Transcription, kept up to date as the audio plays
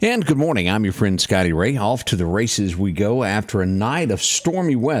And good morning. I'm your friend Scotty Ray. Off to the races we go after a night of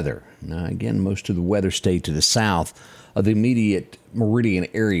stormy weather. Now, again, most of the weather stayed to the south of the immediate Meridian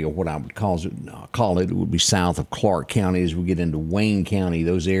area, what I would call it. It would be south of Clark County as we get into Wayne County.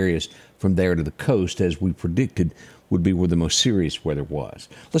 Those areas from there to the coast, as we predicted, would be where the most serious weather was.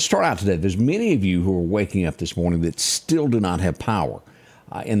 Let's start out today. There's many of you who are waking up this morning that still do not have power.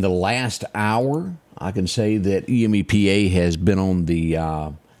 In the last hour, I can say that EMEPA has been on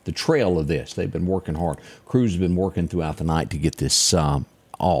the trail of this. They've been working hard. Crews have been working throughout the night to get this power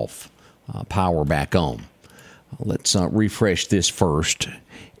back on. Let's refresh this first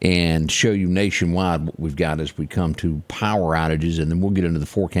and show you nationwide what we've got as we come to power outages, and then we'll get into the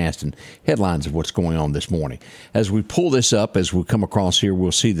forecast and headlines of what's going on this morning. As we pull this up, as we come across here,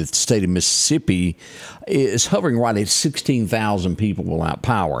 we'll see that the state of Mississippi is hovering right at 16,000 people without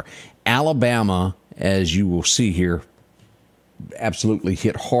power. Alabama, as you will see here, absolutely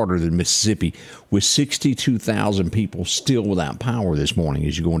hit harder than Mississippi, with 62,000 people still without power this morning.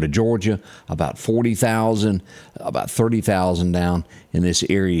 As you go into Georgia, about 40,000, about 30,000 down in this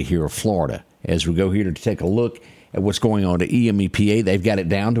area here of Florida. As we go here to take a look at what's going on at EMEPA, they've got it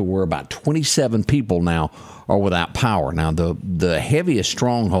down to where about 27 people now are without power. Now, the heaviest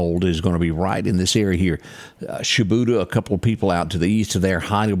stronghold is going to be right in this area here. Shibuda, a couple of people out to the east of there.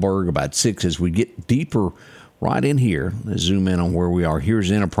 Heidelberg, about 6. As we get deeper right in here, let's zoom in on where we are.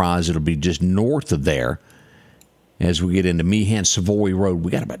 Here's Enterprise. It'll be just north of there. As we get into Meehan Savoy Road, we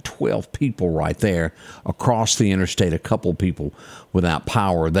got about 12 people right there across the interstate, a couple people without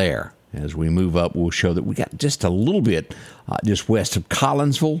power there. As we move up, we'll show that we got just a little bit just west of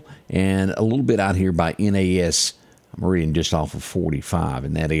Collinsville and a little bit out here by NAS Meridian, just off of 45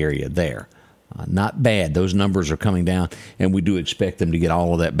 in that area there. Not bad. Those numbers are coming down, and we do expect them to get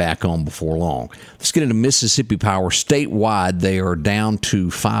all of that back on before long. Let's get into Mississippi Power. Statewide, they are down to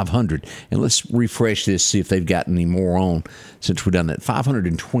 500. And let's refresh this, see if they've gotten any more on since we've done that.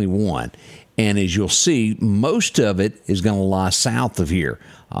 521. And as you'll see, most of it is going to lie south of here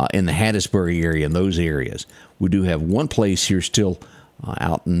in the Hattiesburg area and those areas. We do have one place here still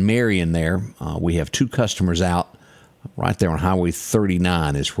out in Marion there. We have 2 customers out right there on Highway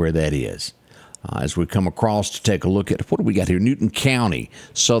 39 is where that is. As we come across to take a look at what do we got here? Newton County,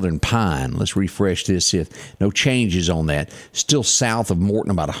 Southern Pine. Let's refresh this, see if no changes on that. Still south of Morton,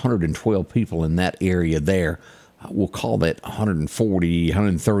 about 112 people in that area there. We'll call that 140,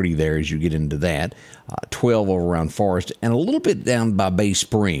 130 there as you get into that. 12 over around Forest, and a little bit down by Bay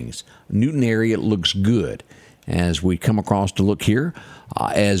Springs. Newton area looks good. As we come across to look here,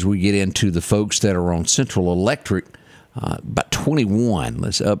 as we get into the folks that are on Central Electric, about 21.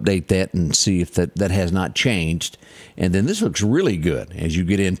 Let's update that and see if that has not changed. And then this looks really good as you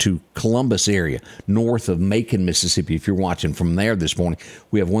get into Columbus area, north of Macon, Mississippi. If you're watching from there this morning,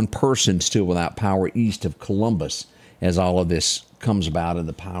 we have one person still without power east of Columbus as all of this comes about and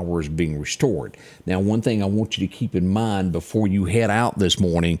the power is being restored. Now, one thing I want you to keep in mind before you head out this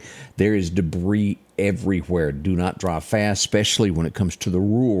morning, there is debris everywhere. Do not drive fast, especially when it comes to the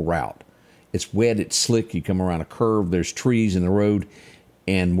rural route. It's wet, it's slick, you come around a curve, there's trees in the road,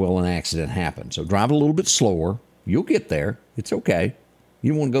 and, well, an accident happens. So drive a little bit slower. You'll get there. It's okay.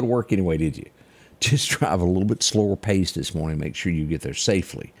 You didn't want to go to work anyway, did you? Just drive a little bit slower pace this morning. Make sure you get there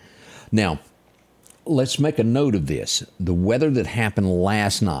safely. Now, let's make a note of this. The weather that happened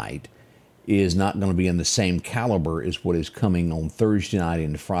last night is not going to be in the same caliber as what is coming on Thursday night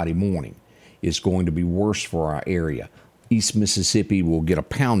into Friday morning. It's going to be worse for our area. East Mississippi will get a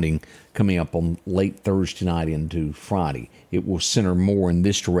pounding coming up on late Thursday night into Friday. It will center more in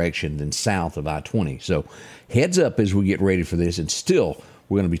this direction than south of I-20. So heads up as we get ready for this. And still,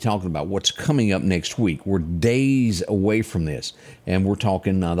 we're going to be talking about what's coming up next week. We're days away from this. And we're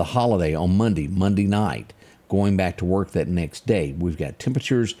talking the holiday on Monday night, going back to work that next day. We've got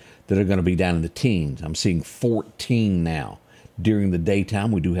temperatures that are going to be down in the teens. I'm seeing 14 now. During the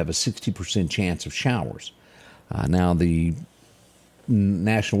daytime, we do have a 60% chance of showers. Now, the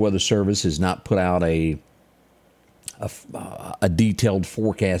National Weather Service has not put out a detailed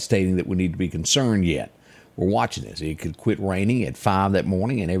forecast stating that we need to be concerned yet. We're watching this. It could quit raining at 5 that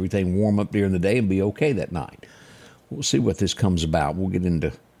morning and everything warm up during the day and be okay that night. We'll see what this comes about. We'll get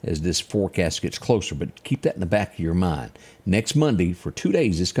into as this forecast gets closer, but keep that in the back of your mind. Next Monday, for 2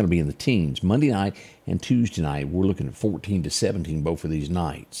 days, it's going to be in the teens. Monday night and Tuesday night, we're looking at 14 to 17 both of these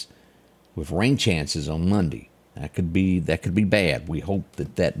nights, with rain chances on Monday. That could be bad. We hope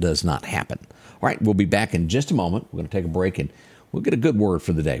that does not happen. All right, we'll be back in just a moment. We're going to take a break, and we'll get a good word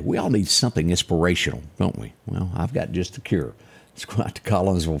for the day. We all need something inspirational, don't we? Well, I've got just the cure. Let's go out to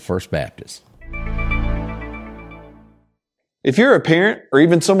Collinsville First Baptist. If you're a parent or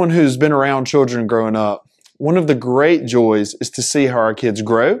even someone who's been around children growing up, one of the great joys is to see how our kids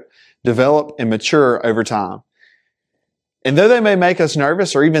grow, develop, and mature over time. And though they may make us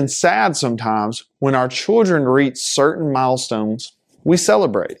nervous or even sad sometimes, when our children reach certain milestones, we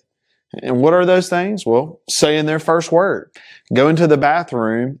celebrate. And what are those things? Well, saying their first word, going to the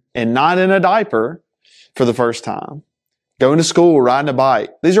bathroom and not in a diaper for the first time, going to school, riding a bike.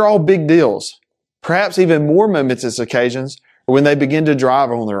 These are all big deals. Perhaps even more momentous occasions are when they begin to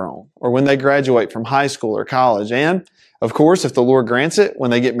drive on their own, or when they graduate from high school or college, and, of course, if the Lord grants it,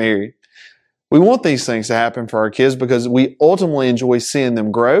 when they get married. We want these things to happen for our kids because we ultimately enjoy seeing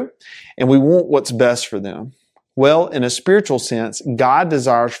them grow, and we want what's best for them. Well, in a spiritual sense, God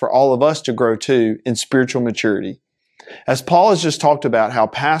desires for all of us to grow too in spiritual maturity. As Paul has just talked about how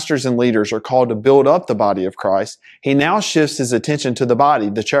pastors and leaders are called to build up the body of Christ, he now shifts his attention to the body,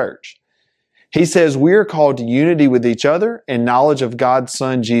 the church. He says we are called to unity with each other and knowledge of God's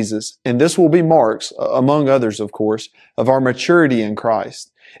Son, Jesus. And this will be marks, among others, of course, of our maturity in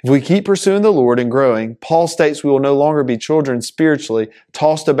Christ. If we keep pursuing the Lord and growing, Paul states we will no longer be children spiritually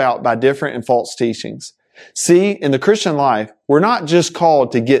tossed about by different and false teachings. See, in the Christian life, we're not just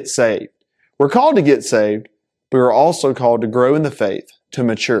called to get saved. We're called to get saved, but we're also called to grow in the faith, to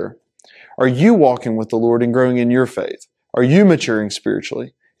mature. Are you walking with the Lord and growing in your faith? Are you maturing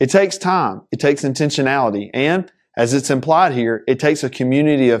spiritually? It takes time. It takes intentionality. And, as it's implied here, it takes a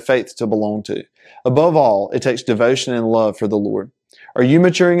community of faith to belong to. Above all, it takes devotion and love for the Lord. Are you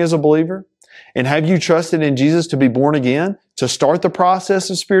maturing as a believer? And have you trusted in Jesus to be born again, to start the process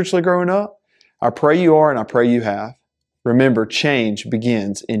of spiritually growing up? I pray you are, and I pray you have. Remember, change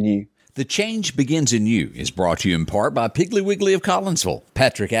begins in you. The Change Begins in You is brought to you in part by Piggly Wiggly of Collinsville,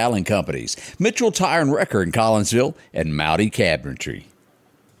 Patrick Allen Companies, Mitchell Tire and Wrecker in Collinsville, and Mowdy Cabinetry.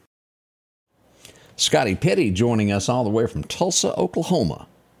 Scotty Petty joining us all the way from Tulsa, Oklahoma.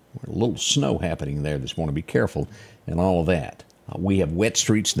 A little snow happening there this morning. Be careful and all of that. We have wet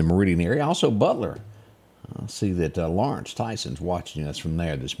streets in the Meridian area. Also Butler. I see that Lawrence Tyson's watching us from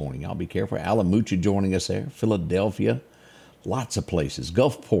there this morning. Y'all be careful. Alamucha joining us there. Philadelphia. Lots of places.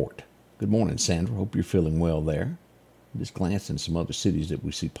 Gulfport. Good morning, Sandra. Hope you're feeling well there. Just glancing some other cities that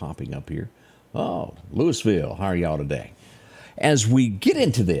we see popping up here. Oh, Louisville. How are y'all today? As we get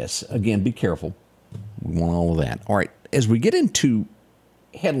into this, again, be careful. We want all of that. All right, as we get into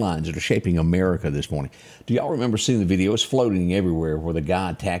headlines that are shaping America this morning, do y'all remember seeing the video? It's floating everywhere where the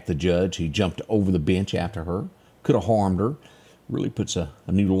guy attacked the judge. He jumped over the bench after her. Could have harmed her. Really puts a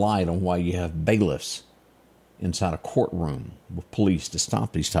new light on why you have bailiffs inside a courtroom with police to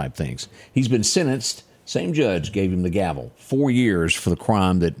stop these type things. He's been sentenced. Same judge gave him the gavel. 4 years for the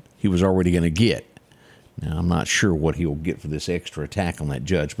crime that he was already going to get. Now, I'm not sure what he'll get for this extra attack on that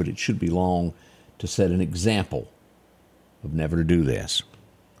judge, but it should be long to set an example of never to do this.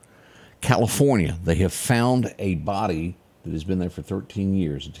 California, they have found a body that has been there for 13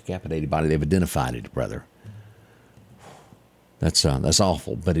 years, a decapitated body. They've identified it, brother. That's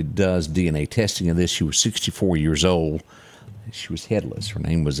awful, but it does DNA testing of this. She was 64 years old. She was headless. Her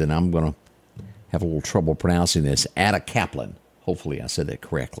name was, and I'm going to have a little trouble pronouncing this, Ada Kaplan. Hopefully I said that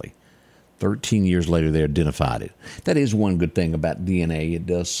correctly. 13 years later, they identified it. That is one good thing about DNA. It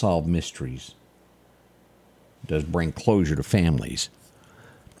does solve mysteries. It does bring closure to families.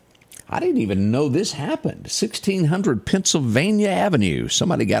 I didn't even know this happened. 1600 Pennsylvania Avenue.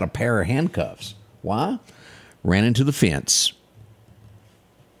 Somebody got a pair of handcuffs. Why? Ran into the fence.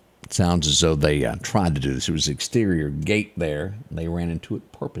 It sounds as though they tried to do this. It was an exterior gate there, and they ran into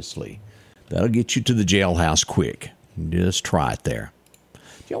it purposely. That'll get you to the jailhouse quick. Just try it there. Do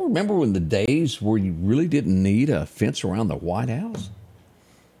y'all remember when the days where you really didn't need a fence around the White House?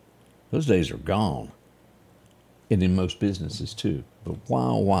 Those days are gone. And in most businesses, too. But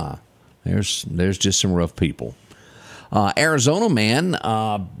why? There's just some rough people. Arizona, man,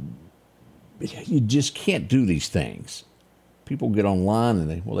 you just can't do these things. People get online and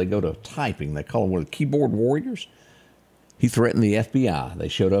they go to typing. They call them keyboard warriors. He threatened the FBI. They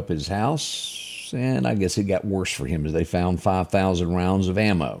showed up at his house, and I guess it got worse for him as they found 5,000 rounds of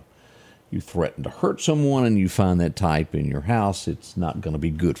ammo. You threaten to hurt someone and you find that type in your house, it's not going to be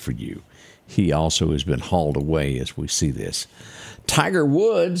good for you. He also has been hauled away as we see this. Tiger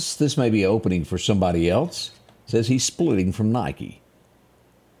Woods, this may be opening for somebody else, says he's splitting from Nike.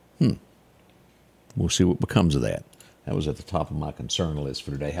 We'll see what becomes of that. That was at the top of my concern list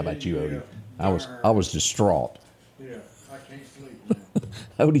for today. How about you, Odie? I was distraught. Yeah, I can't sleep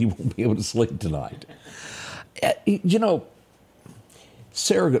now. Odie won't be able to sleep tonight. You know,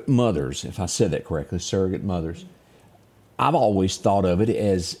 surrogate mothers, if I said that correctly, surrogate mothers, I've always thought of it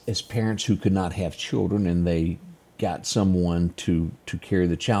as parents who could not have children and they got someone to carry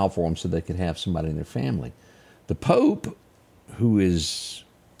the child for them so they could have somebody in their family. The Pope, who is,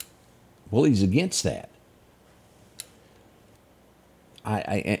 well, he's against that.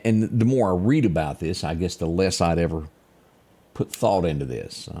 And the more I read about this, I guess the less I'd ever put thought into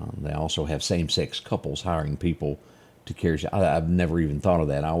this. They also have same-sex couples hiring people to carry. I've never even thought of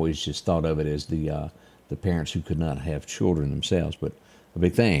that. I always just thought of it as the parents who could not have children themselves. But a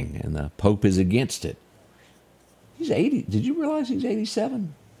big thing, and the Pope is against it. He's 80. Did you realize he's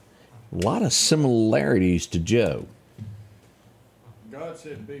 87? A lot of similarities to Joe. God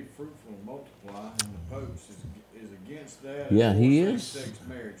said, "Be fruitful and multiply," and the Pope is against that. Yeah, he is. Same-sex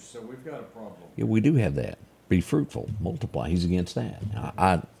marriage, so we've got a problem. Yeah, we do have that. Be fruitful, multiply. He's against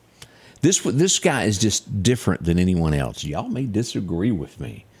that. This guy is just different than anyone else. Y'all may disagree with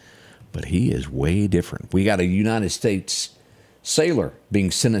me, but he is way different. We got a United States sailor being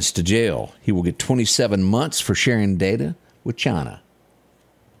sentenced to jail. He will get 27 months for sharing data with China.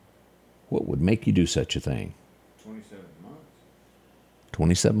 What would make you do such a thing? 27 months?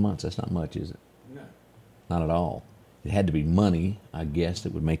 27 months, that's not much, is it? No. Not at all. It had to be money, I guess,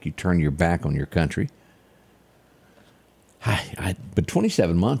 that would make you turn your back on your country. But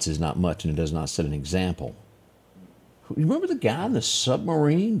 27 months is not much, and it does not set an example. You remember the guy in the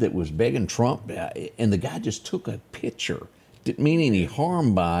submarine that was begging Trump, and the guy just took a picture, didn't mean any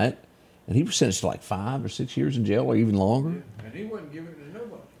harm by it, and he was sentenced to like 5 or 6 years in jail or even longer? Yeah. And he wouldn't give it to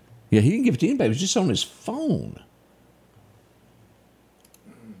nobody. Yeah, he didn't give it to anybody. It was just on his phone.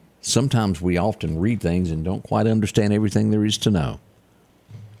 Sometimes we often read things and don't quite understand everything there is to know.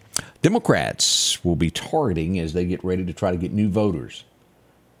 Democrats will be targeting as they get ready to try to get new voters.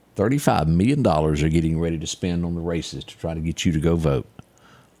 $35 million are getting ready to spend on the races to try to get you to go vote.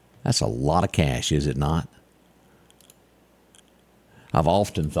 That's a lot of cash, is it not? I've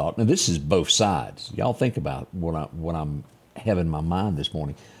often thought, now this is both sides. Y'all think about what I'm having in my mind this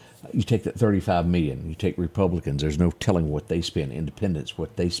morning. You take that $35 million, you take Republicans, there's no telling what they spend, independents,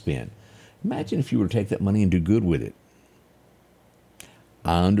 what they spend. Imagine if you were to take that money and do good with it.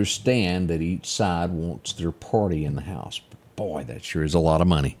 I understand that each side wants their party in the House. But boy, that sure is a lot of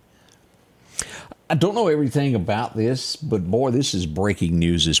money. I don't know everything about this, but boy, this is breaking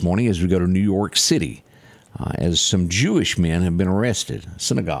news this morning as we go to New York City, as some Jewish men have been arrested, a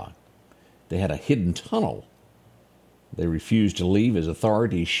synagogue. They had a hidden tunnel. They refused to leave as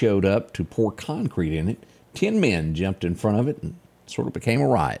authorities showed up to pour concrete in it. 10 men jumped in front of it and sort of became a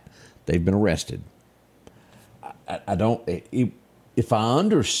riot. They've been arrested. If I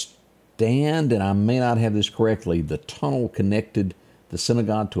understand, and I may not have this correctly, the tunnel connected the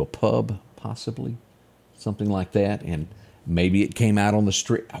synagogue to a pub, possibly, something like that, and maybe it came out on the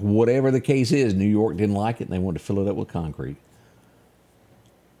street. Whatever the case is, New York didn't like it, and they wanted to fill it up with concrete.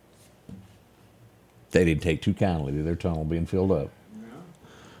 They didn't take too kindly to their tunnel being filled up. No.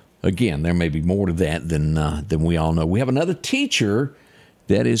 Again, there may be more to that than we all know. We have another teacher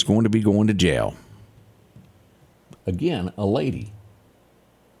that is going to be going to jail. Again, a lady.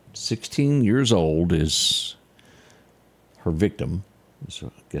 16 years old is her victim. So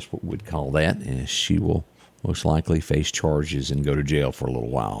I guess what we'd call that. And she will most likely face charges and go to jail for a little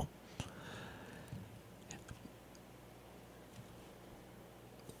while.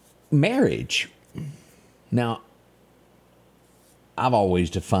 Marriage. Now, I've always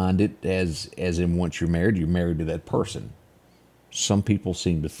defined it as in once you're married to that person. Some people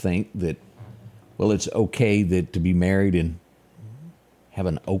seem to think that, well, it's okay that to be married and have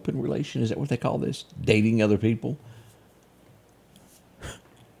an open relation. Is that what they call this? Dating other people?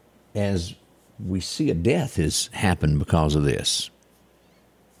 As we see, a death has happened because of this.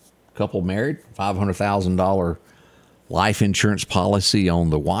 Couple married, $500,000 life insurance policy on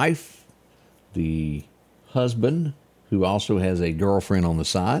the wife. The husband, who also has a girlfriend on the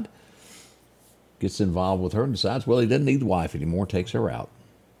side, gets involved with her and decides, well, he doesn't need the wife anymore, takes her out.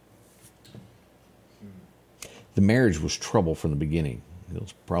 The marriage was trouble from the beginning. He'll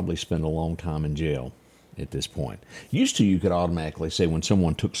probably spend a long time in jail at this point. Used to, you could automatically say when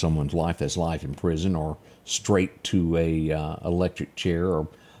someone took someone's life, that's life in prison or straight to a electric chair, or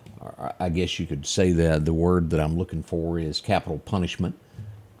I guess you could say the word that I'm looking for is capital punishment.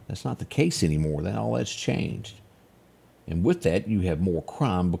 That's not the case anymore. All that's changed. And with that, you have more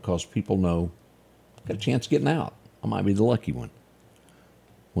crime because people know, got a chance of getting out. I might be the lucky one.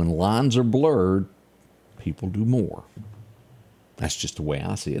 When lines are blurred, people do more. That's just the way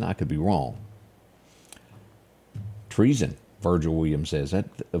I see it. I could be wrong. Treason, Virgil Williams says. That,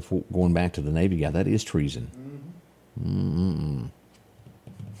 if going back to the Navy guy, that is treason. Mm-hmm.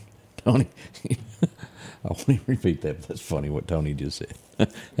 Tony, I want to repeat that. That's funny what Tony just said.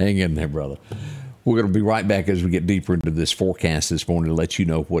 Hang in there, brother. We're going to be right back as we get deeper into this forecast this morning to let you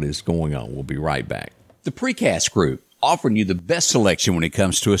know what is going on. We'll be right back. The Precast Group, offering you the best selection when it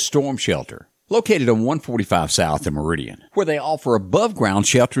comes to a storm shelter. Located on 145 South in Meridian, where they offer above-ground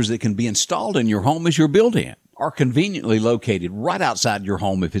shelters that can be installed in your home as you're built-in, are conveniently located right outside your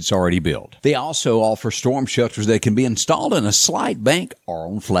home if it's already built. They also offer storm shelters that can be installed in a slight bank or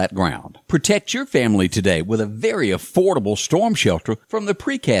on flat ground. Protect your family today with a very affordable storm shelter from the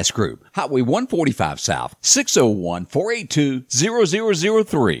Precast Group. Highway 145 South,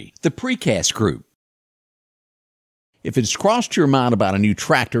 601-482-0003. The Precast Group. If it's crossed your mind about a new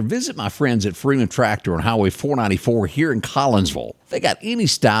tractor, visit my friends at Freeman Tractor on Highway 494 here in Collinsville. They got any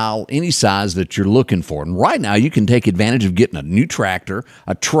style, any size that you're looking for. And right now, you can take advantage of getting a new tractor,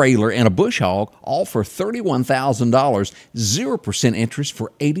 a trailer, and a bush hog, all for $31,000, 0% interest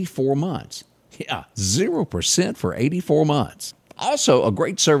for 84 months. Yeah, 0% for 84 months. Also, a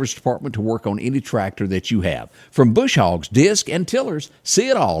great service department to work on any tractor that you have. From bush hogs, disc, and tillers, see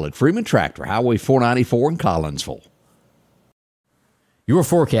it all at Freeman Tractor, Highway 494 in Collinsville. Your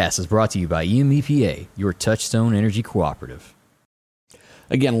forecast is brought to you by EMEPA, your Touchstone Energy Cooperative.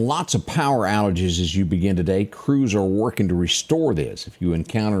 Again, lots of power outages as you begin today. Crews are working to restore this. If you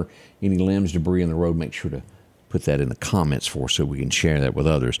encounter any limbs, debris in the road, make sure to put that in the comments for us so we can share that with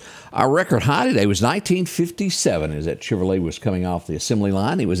others. Our record high today was 1957 as that Chevrolet was coming off the assembly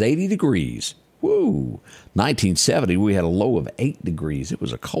line. It was 80 degrees. Woo! 1970, we had a low of 8 degrees. It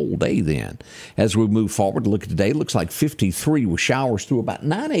was a cold day then. As we move forward to look at today, it looks like 53 with showers through about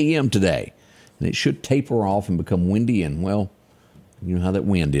 9 a.m. today. And it should taper off and become windy and, well, you know how that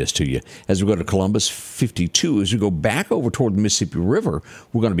wind is to you. As we go to Columbus, 52. As we go back over toward the Mississippi River,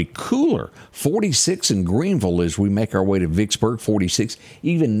 we're going to be cooler. 46 in Greenville as we make our way to Vicksburg, 46.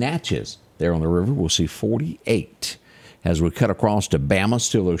 Even Natchez there on the river, we'll see 48. As we cut across to Bama,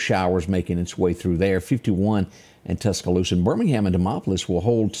 still those showers making its way through there. 51 in Tuscaloosa. And Birmingham and Demopolis will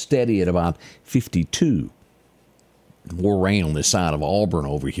hold steady at about 52. More rain on this side of Auburn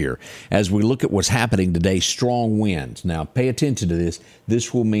over here. As we look at what's happening today, strong winds. Now, pay attention to this.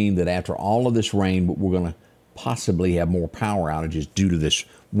 This will mean that after all of this rain, we're going to possibly have more power outages due to this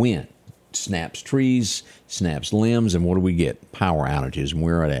wind. Snaps trees, snaps limbs, and what do we get? Power outages. And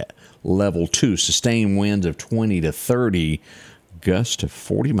we're at level 2. Sustained winds of 20 to 30, gusts to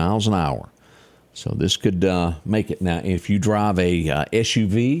 40 miles an hour. So this could make it. Now, if you drive a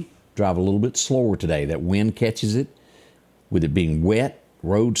SUV, drive a little bit slower today. That wind catches it. With it being wet,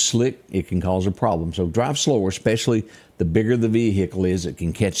 road slick, it can cause a problem. So drive slower, especially the bigger the vehicle is, it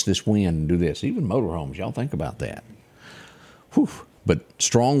can catch this wind and do this. Even motorhomes, y'all think about that. Whew. But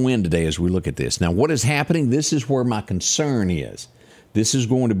strong wind today as we look at this. Now, what is happening? This is where my concern is. This is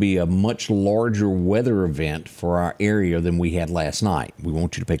going to be a much larger weather event for our area than we had last night. We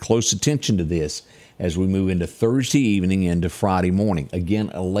want you to pay close attention to this as we move into Thursday evening into Friday morning.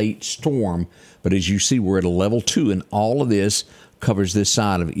 Again, a late storm, but as you see, we're at a level 2, and all of this covers this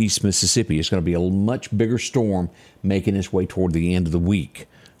side of East Mississippi. It's going to be a much bigger storm making its way toward the end of the week.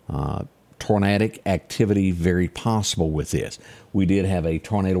 Tornadic activity very possible with this. We did have a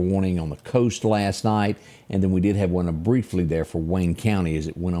tornado warning on the coast last night, and then we did have one briefly there for Wayne County as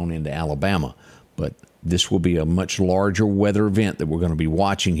it went on into Alabama. But this will be a much larger weather event that we're going to be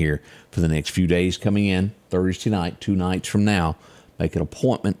watching here for the next few days coming in. Thursday night, 2 nights from now. Make an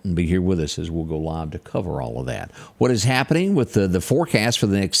appointment and be here with us as we'll go live to cover all of that. What is happening with the forecast for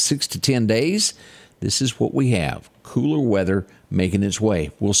the next 6 to 10 days? This is what we have. Cooler weather making its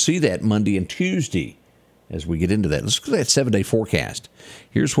way. We'll see that Monday and Tuesday as we get into that. Let's look at that 7-day forecast.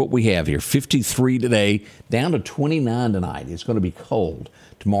 Here's what we have here. 53 today, down to 29 tonight. It's going to be cold.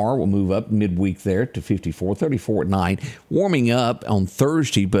 Tomorrow we'll move up midweek there to 54, 34 at night. Warming up on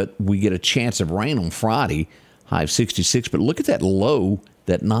Thursday, but we get a chance of rain on Friday. High of 66. But look at that low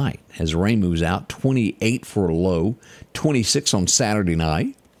that night as the rain moves out. 28 for a low. 26 on Saturday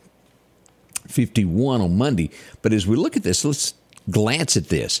night. 51 on Monday. But as we look at this, let's glance at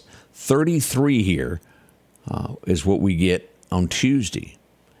this. 33 here is what we get on Tuesday,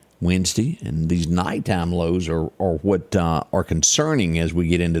 Wednesday, and these nighttime lows are what are concerning as we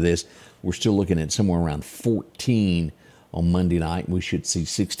get into this. We're still looking at somewhere around 14 on Monday night. We should see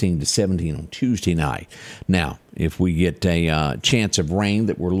 16 to 17 on Tuesday night. Now, if we get a chance of rain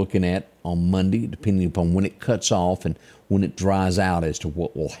that we're looking at on Monday, depending upon when it cuts off and when it dries out as to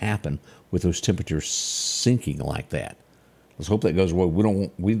what will happen with those temperatures sinking like that. Let's hope that goes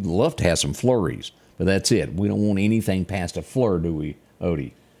away. We'd love to have some flurries, but that's it. We don't want anything past a flur, do we,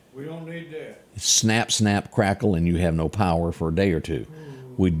 Odie? We don't need that. Snap, snap, crackle, and you have no power for a day or two.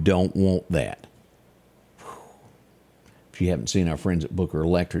 We don't want that. If you haven't seen our friends at Booker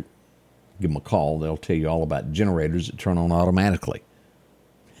Electric, give them a call. They'll tell you all about generators that turn on automatically.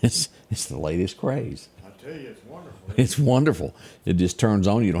 It's the latest craze. I tell you, it's wonderful. It's wonderful. It just turns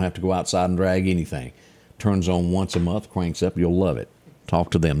on. You don't have to go outside and drag anything. Turns on once a month, cranks up. You'll love it.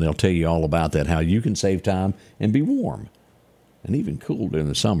 Talk to them. They'll tell you all about that, how you can save time and be warm. And even cool during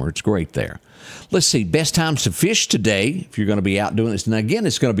the summer. It's great there. Let's see, best times to fish today, if you're going to be out doing this. And again,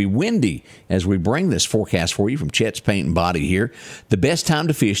 it's going to be windy as we bring this forecast for you from Chet's Paint and Body here. The best time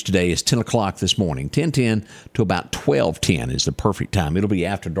to fish today is 10 o'clock this morning. 10:10 to about 12:10 is the perfect time. It'll be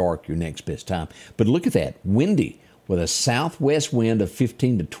after dark, your next best time. But look at that, windy with a southwest wind of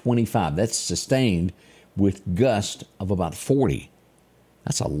 15 to 25. That's sustained with gust of about 40.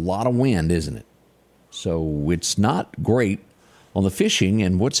 That's a lot of wind, isn't it? So it's not great on the fishing,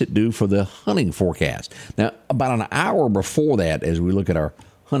 and what's it do for the hunting forecast? Now, about an hour before that, as we look at our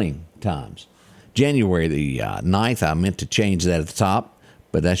hunting times, January the 9th, I meant to change that at the top,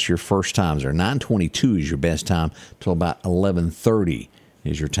 but that's your first times there. 9:22 is your best time till about 11:30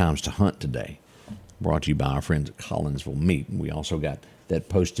 is your times to hunt today. Brought to you by our friends at Collinsville Meat. And we also got that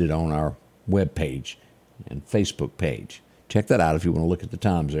posted on our webpage and Facebook page. Check that out if you want to look at the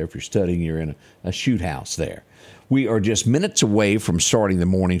times there. If you're studying, you're in a shoot house there. We are just minutes away from starting the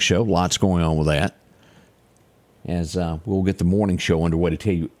morning show. Lots going on with that. As we'll get the morning show underway to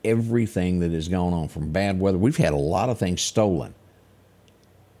tell you everything that has gone on from bad weather. We've had a lot of things stolen.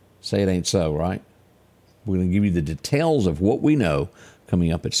 Say it ain't so, right? We're going to give you the details of what we know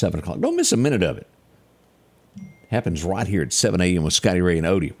coming up at 7 o'clock. Don't miss a minute of it. Happens right here at 7 a.m. with Scotty Ray and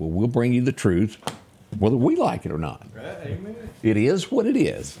Odie. Well, we'll bring you the truth, whether we like it or not. Amen. It is what it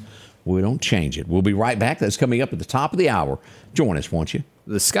is. We don't change it. We'll be right back. That's coming up at the top of the hour. Join us, won't you?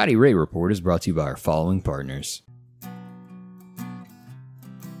 The Scotty Ray Report is brought to you by our following partners.